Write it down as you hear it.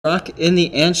Rock in the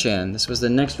Anshan. This was the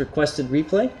next requested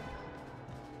replay.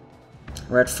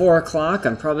 We're at 4 o'clock.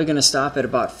 I'm probably going to stop at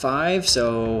about 5,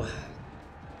 so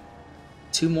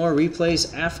 2 more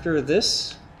replays after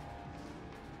this.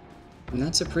 And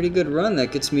that's a pretty good run.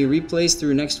 That gets me replays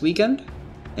through next weekend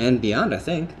and beyond, I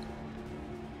think.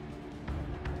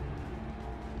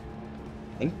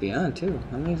 I think beyond, too.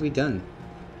 How many have we done?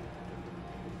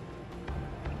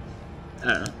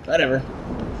 I don't know. Whatever.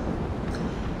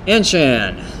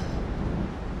 Anshan.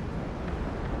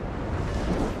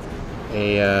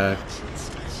 A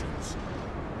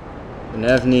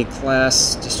Nevny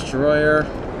class destroyer.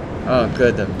 Oh,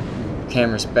 good. The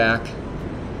camera's back.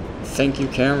 Thank you,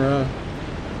 camera.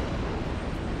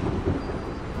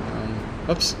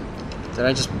 Oops. Did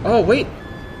I just... Oh, wait.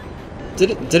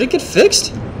 Did it get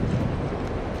fixed?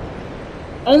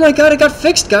 Oh my god, it got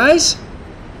fixed, guys!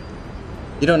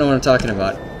 You don't know what I'm talking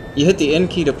about. You hit the N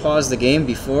key to pause the game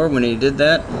before. When you did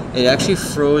that, it actually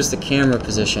froze the camera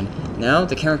position. Now,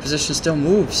 the camera position still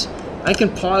moves. I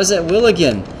can pause at will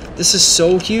again. This is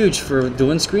so huge for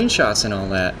doing screenshots and all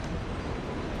that.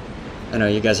 I know,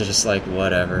 you guys are just like,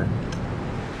 whatever.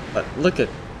 But look at...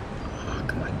 Oh,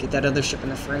 come on, get that other ship in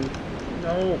the frame.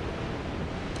 No.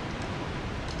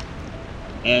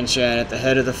 Anshan at the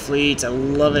head of the fleet. I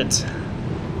love it.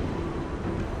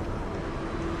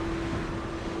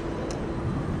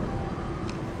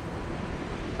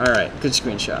 Alright, good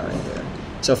screenshot right there.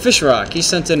 So, Fish Rock, he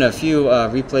sent in a few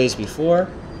replays before.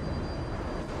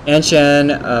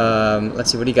 Anshan,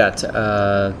 let's see, what do you got?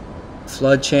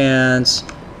 Flood Chance,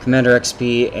 Commander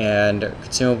XP, and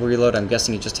Consumable Reload. I'm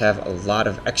guessing you just have a lot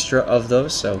of extra of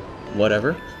those, so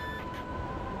whatever.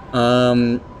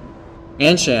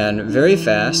 Anshan, very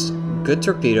fast, good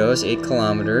torpedoes, 8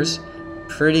 kilometers,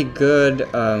 pretty good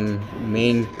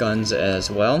main guns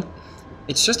as well.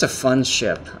 It's just a fun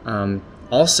ship.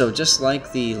 Also, just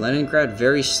like the Leningrad,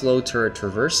 very slow turret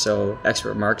traverse, so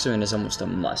expert marksman is almost a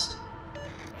must.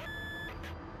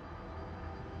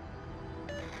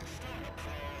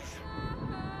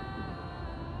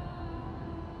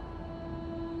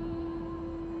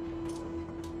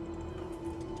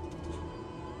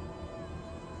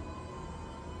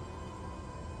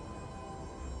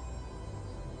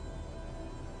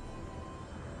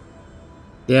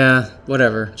 Yeah,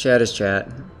 whatever. Chat is chat.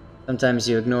 Sometimes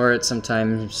you ignore it,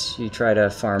 sometimes you try to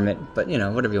farm it, but you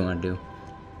know, whatever you want to do.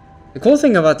 The cool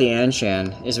thing about the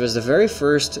Anshan is it was the very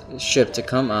first ship to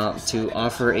come out to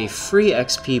offer a free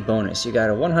XP bonus. You got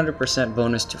a 100%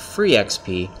 bonus to free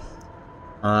XP,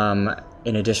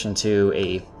 in addition to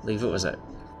a, I believe it was a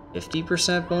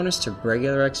 50% bonus to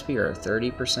regular XP, or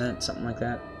 30%, something like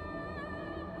that.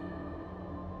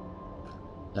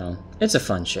 So, it's a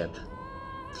fun ship.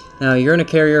 Now, you're in a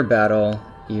carrier battle.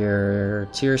 You're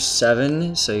tier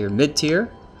 7, so you're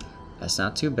mid-tier. That's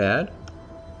not too bad.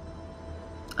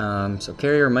 So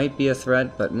carrier might be a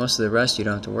threat, but most of the rest you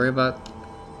don't have to worry about.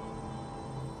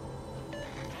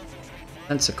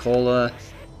 Pensacola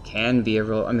can be a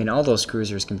real... I mean, all those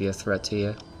cruisers can be a threat to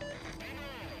you.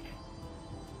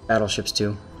 Battleships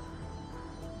too.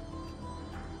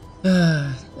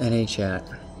 NA chat.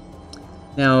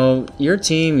 Now, your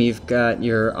team,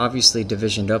 you're obviously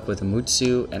divisioned up with a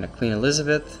Mutsu and a Queen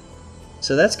Elizabeth,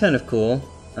 so that's kind of cool.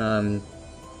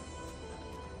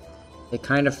 They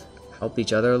kind of help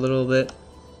each other a little bit.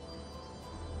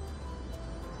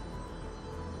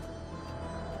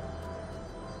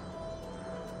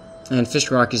 And Fish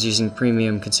Rock is using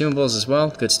premium consumables as well,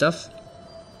 good stuff.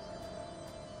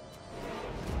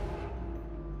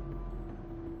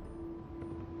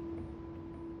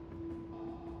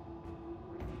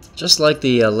 Just like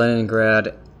the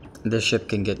Leningrad, this ship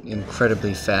can get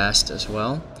incredibly fast as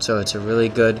well. So it's a really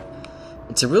good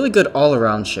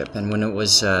all-around ship. And when it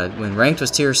was when ranked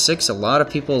was tier 6, a lot of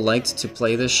people liked to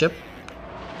play this ship.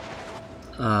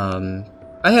 I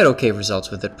had okay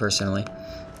results with it personally.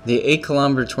 The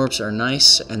 8-kilometer torps are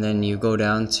nice, and then you go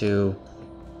down to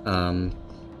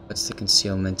what's the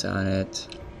concealment on it?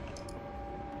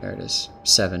 There it is,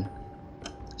 7.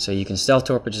 So you can stealth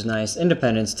torp, which is nice.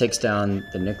 Independence takes down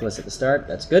the Nicholas at the start.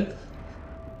 That's good.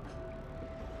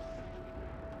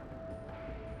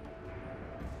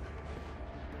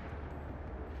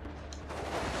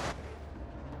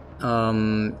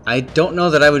 I don't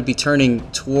know that I would be turning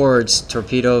towards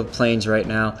torpedo planes right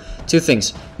now. 2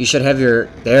 things. You should have your...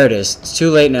 There it is. It's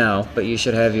too late now, but you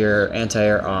should have your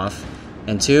anti-air off.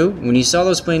 And 2, when you saw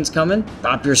those planes coming,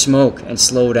 pop your smoke and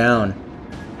slow down.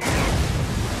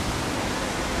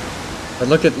 But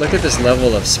look at this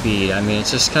level of speed. I mean, it's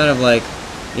just kind of like,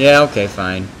 yeah, okay,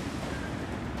 fine.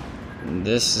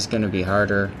 This is going to be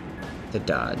harder to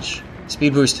dodge.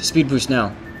 Speed boost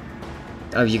now.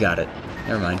 Oh, you got it.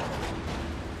 Never mind.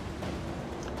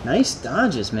 Nice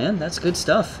dodges, man. That's good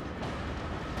stuff.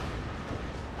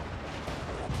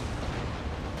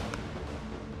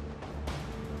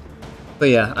 But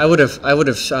yeah, I would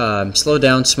have slowed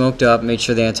down, smoked up, made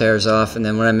sure the anti-air's off, and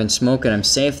then when I'm in smoke and I'm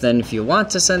safe, then if you want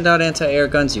to send out anti-air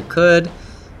guns, you could.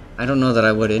 I don't know that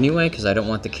I would anyway, because I don't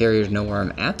want the carrier to know where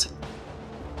I'm at.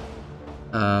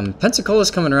 Pensacola's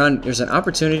coming around. There's an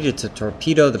opportunity to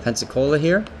torpedo the Pensacola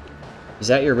here. He's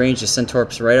at your range to send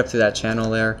torps right up through that channel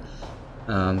there.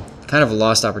 Kind of a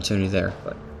lost opportunity there,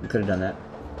 but we could have done that.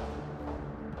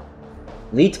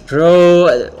 Elite Pro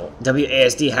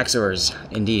WASD Haxors,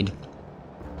 indeed.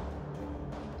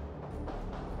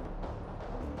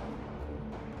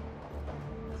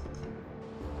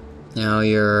 Now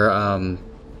your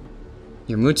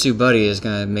Mutsu buddy is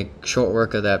gonna make short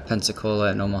work of that Pensacola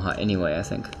and Omaha anyway, I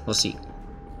think. We'll see.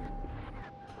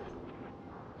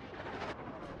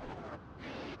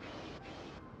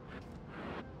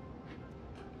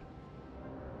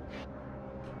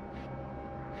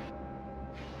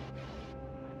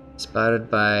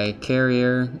 Spotted by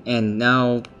carrier, and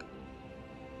now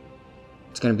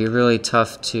it's gonna be really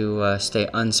tough to stay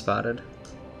unspotted.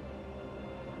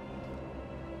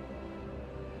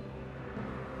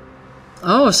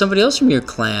 Oh, somebody else from your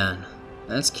clan.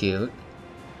 That's cute.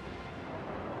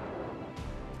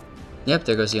 Yep,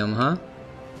 there goes the Omaha.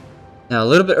 Now, a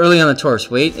little bit early on the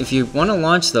torps. Wait, if you want to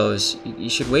launch those, you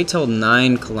should wait till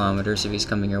 9 kilometers if he's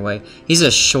coming your way. He's a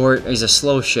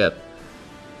slow ship.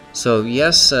 So,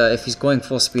 yes, if he's going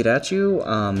full speed at you,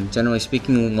 generally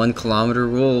speaking, 1 kilometer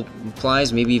rule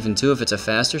applies, maybe even 2 if it's a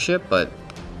faster ship, but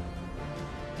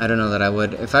I don't know that I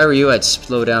would. If I were you, I'd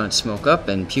slow down and smoke up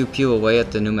and pew-pew away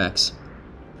at the Numex.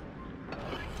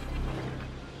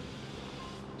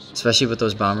 Especially with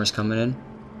those bombers coming in.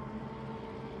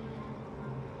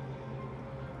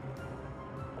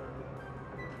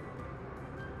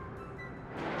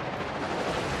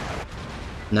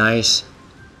 Nice.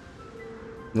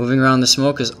 Moving around the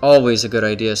smoke is always a good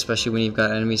idea, especially when you've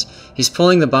got enemies. He's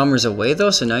pulling the bombers away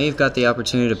though, so now you've got the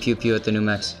opportunity to pew-pew at the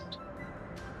Numex.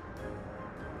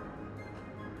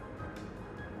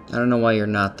 I don't know why you're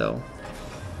not though.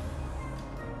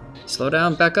 Slow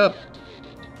down, back up.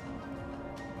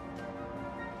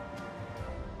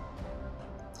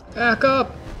 Back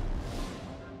up!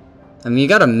 I mean, you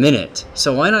got a minute,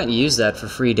 so why not use that for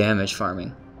free damage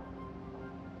farming?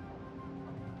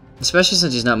 Especially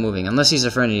since he's not moving, unless he's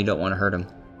a friend and you don't want to hurt him.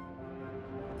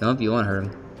 Nope, you want to hurt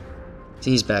him.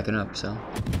 See, he's backing up, so.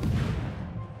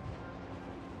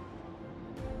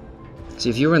 See,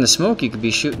 if you were in the smoke, you could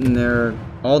be shooting there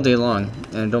all day long,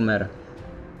 and it don't matter.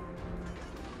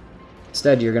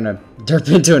 Instead, you're gonna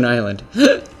derp into an island.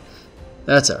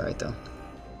 That's alright, though.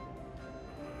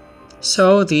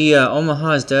 So, the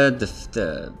Omaha is dead,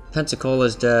 the Pensacola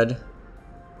is dead.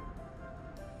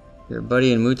 Your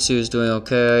buddy in Mutsu is doing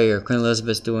okay, your Queen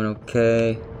Elizabeth's doing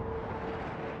okay.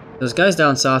 Those guys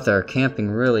down south are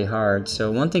camping really hard,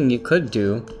 so one thing you could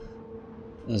do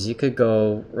is you could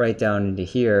go right down into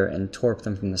here and torp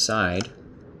them from the side.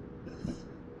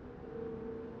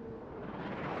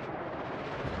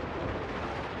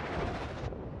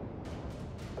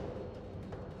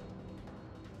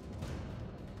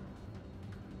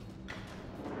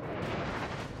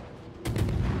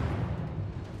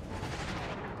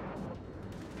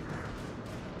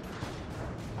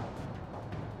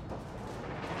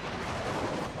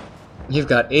 You've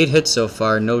got 8 hits so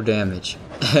far, no damage.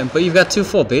 But you've got 2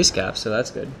 full base caps, so that's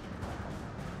good.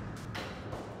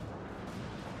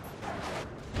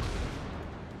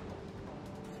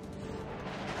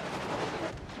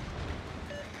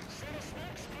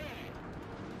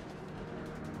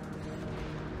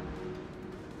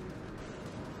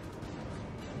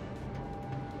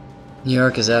 New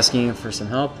York is asking for some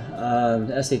help.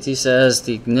 SAT says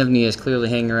the Nivni is clearly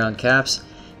hanging around caps.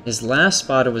 His last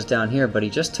spotter was down here, but he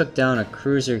just took down a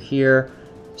cruiser here.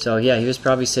 So yeah, he was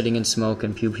probably sitting in smoke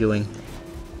and pew-pewing.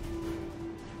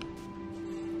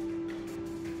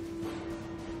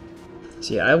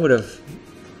 See, I would have,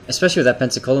 especially with that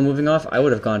Pensacola moving off, I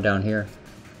would have gone down here.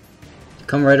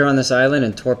 Come right around this island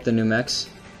and torp the Numex.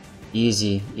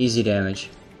 Easy, easy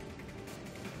damage.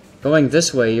 Going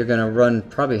this way, you're gonna run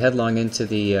probably headlong into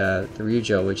the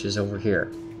Ryujo, which is over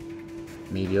here.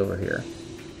 Maybe over here.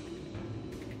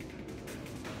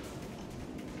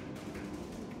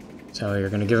 So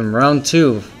you're gonna give him round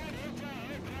 2.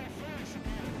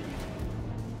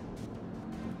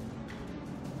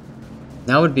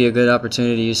 Now would be a good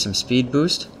opportunity to use some speed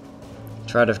boost.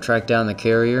 Try to track down the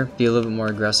carrier. Be a little bit more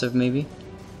aggressive, maybe.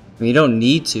 I mean, you don't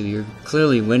need to. You're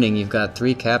clearly winning. You've got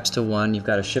 3 caps to 1. You've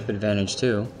got a ship advantage,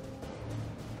 too.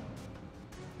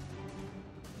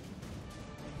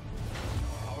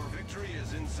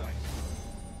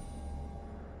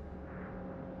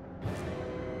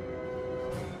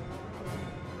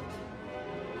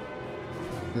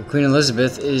 Queen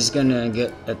Elizabeth is gonna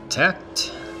get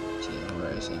attacked. Gee,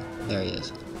 where is he? There he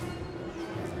is.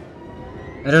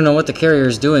 I don't know what the carrier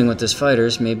is doing with his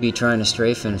fighters. Maybe trying to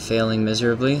strafe and failing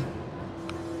miserably.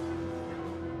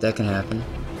 That can happen.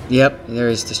 Yep, there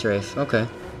is the strafe. Okay.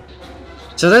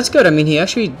 So that's good. I mean, he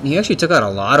actually took out a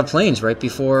lot of planes right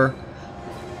before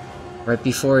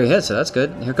he hit. So that's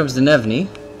good. Here comes the Nevny.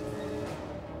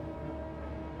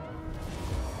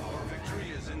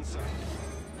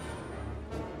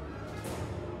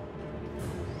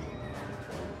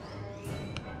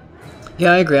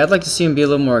 Yeah, I agree. I'd like to see him be a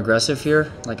little more aggressive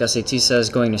here. Like SAT says,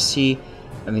 going to C.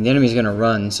 I mean, the enemy's going to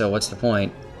run, so what's the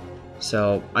point?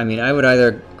 So, I mean, I would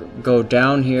either go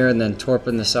down here and then torp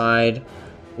in the side,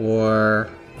 or,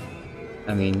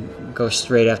 I mean, go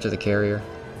straight after the carrier.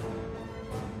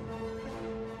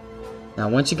 Now,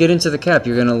 once you get into the cap,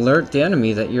 you're going to alert the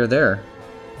enemy that you're there.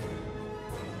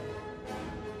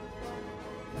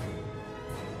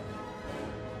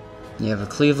 You have a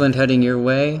Cleveland heading your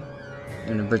way.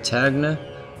 And a Britannia.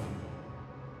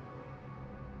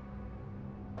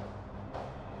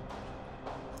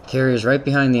 Carrier's right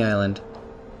behind the island.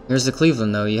 Here's the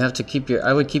Cleveland, though. You have to keep your...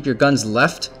 I would keep your guns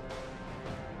left.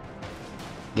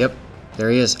 Yep, there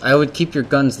he is. I would keep your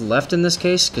guns left in this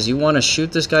case, because you want to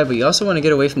shoot this guy, but you also want to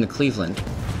get away from the Cleveland.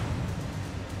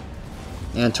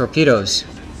 And torpedoes.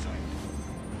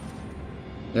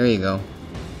 There you go.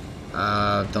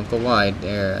 Don't go wide.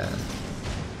 There.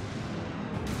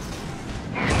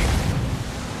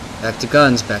 Back to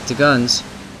guns, back to guns.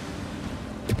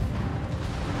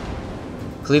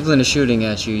 Cleveland is shooting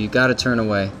at you. You gotta turn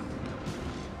away.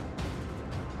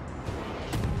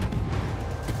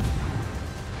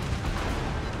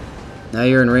 Now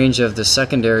you're in range of the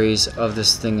secondaries of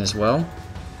this thing as well.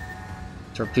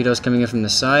 Torpedoes coming in from the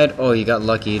side. Oh, you got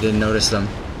lucky. You didn't notice them.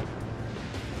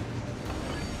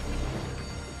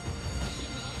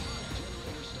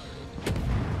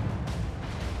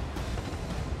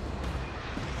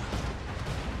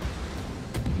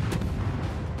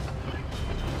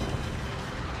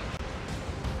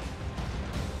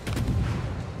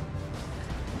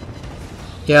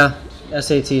 Yeah,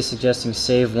 SAT is suggesting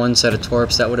save one set of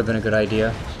torps. That would have been a good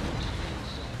idea.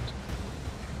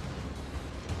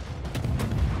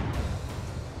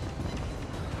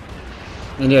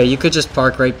 And yeah, you could just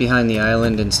park right behind the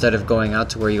island instead of going out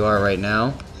to where you are right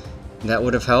now. That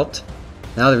would have helped.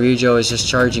 Now the Ryujo is just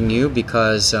charging you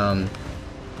because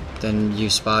then you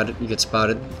get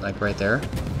spotted like right there.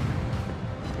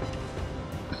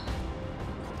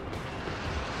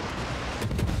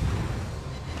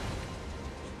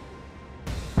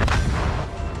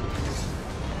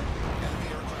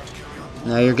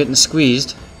 Now you're getting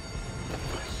squeezed.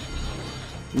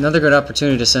 Another good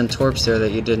opportunity to send torps there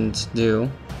that you didn't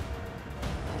do.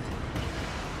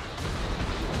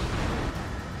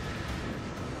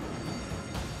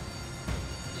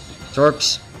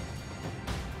 Torps.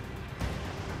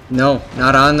 No,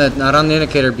 not on the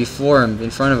indicator before him,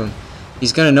 in front of him.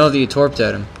 He's gonna know that you torped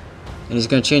at him. And he's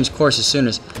gonna change course as soon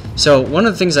as. So one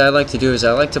of the things I like to do is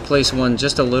I like to place one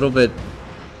just a little bit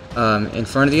in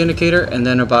front of the indicator, and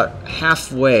then about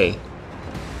halfway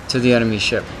to the enemy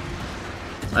ship.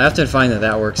 I often find that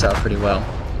that works out pretty well.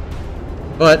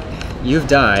 But you've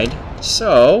died,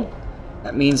 so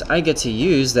that means I get to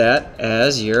use that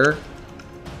as your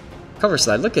cover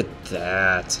slide. Look at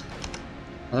that.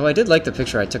 Although I did like the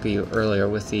picture I took of you earlier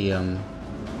with the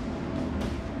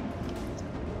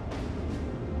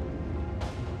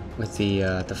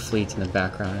fleet in the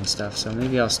background and stuff. So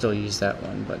maybe I'll still use that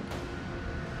one, but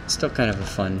it's still kind of a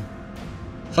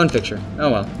fun picture.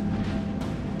 Oh well.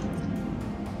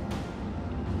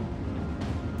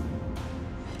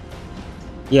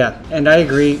 Yeah, and I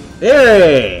agree.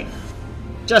 Hey!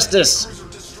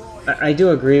 Justice! I do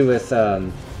agree with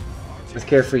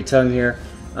Carefree Tongue here.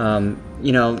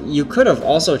 You know, you could have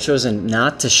also chosen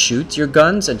not to shoot your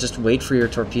guns and just wait for your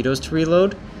torpedoes to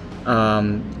reload.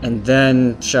 And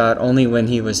then shot only when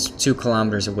he was 2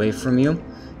 kilometers away from you.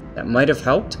 That might have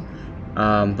helped.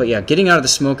 But yeah, getting out of the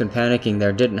smoke and panicking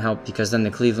there didn't help, because then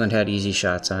the Cleveland had easy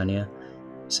shots on you.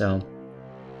 So,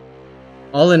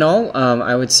 all in all,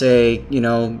 I would say, you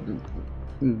know,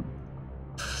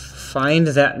 find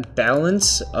that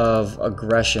balance of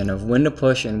aggression, of when to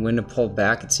push and when to pull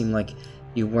back. It seemed like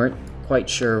you weren't quite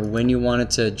sure when you wanted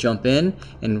to jump in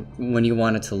and when you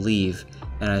wanted to leave.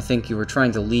 And I think you were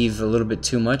trying to leave a little bit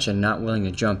too much and not willing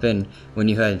to jump in when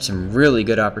you had some really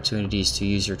good opportunities to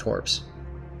use your torps.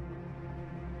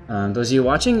 Those of you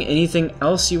watching, anything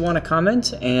else you want to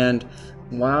comment? And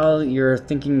while you're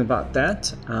thinking about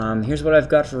that, here's what I've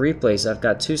got for replays. I've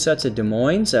got 2 sets of Des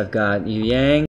Moines. I've got Yu Yang,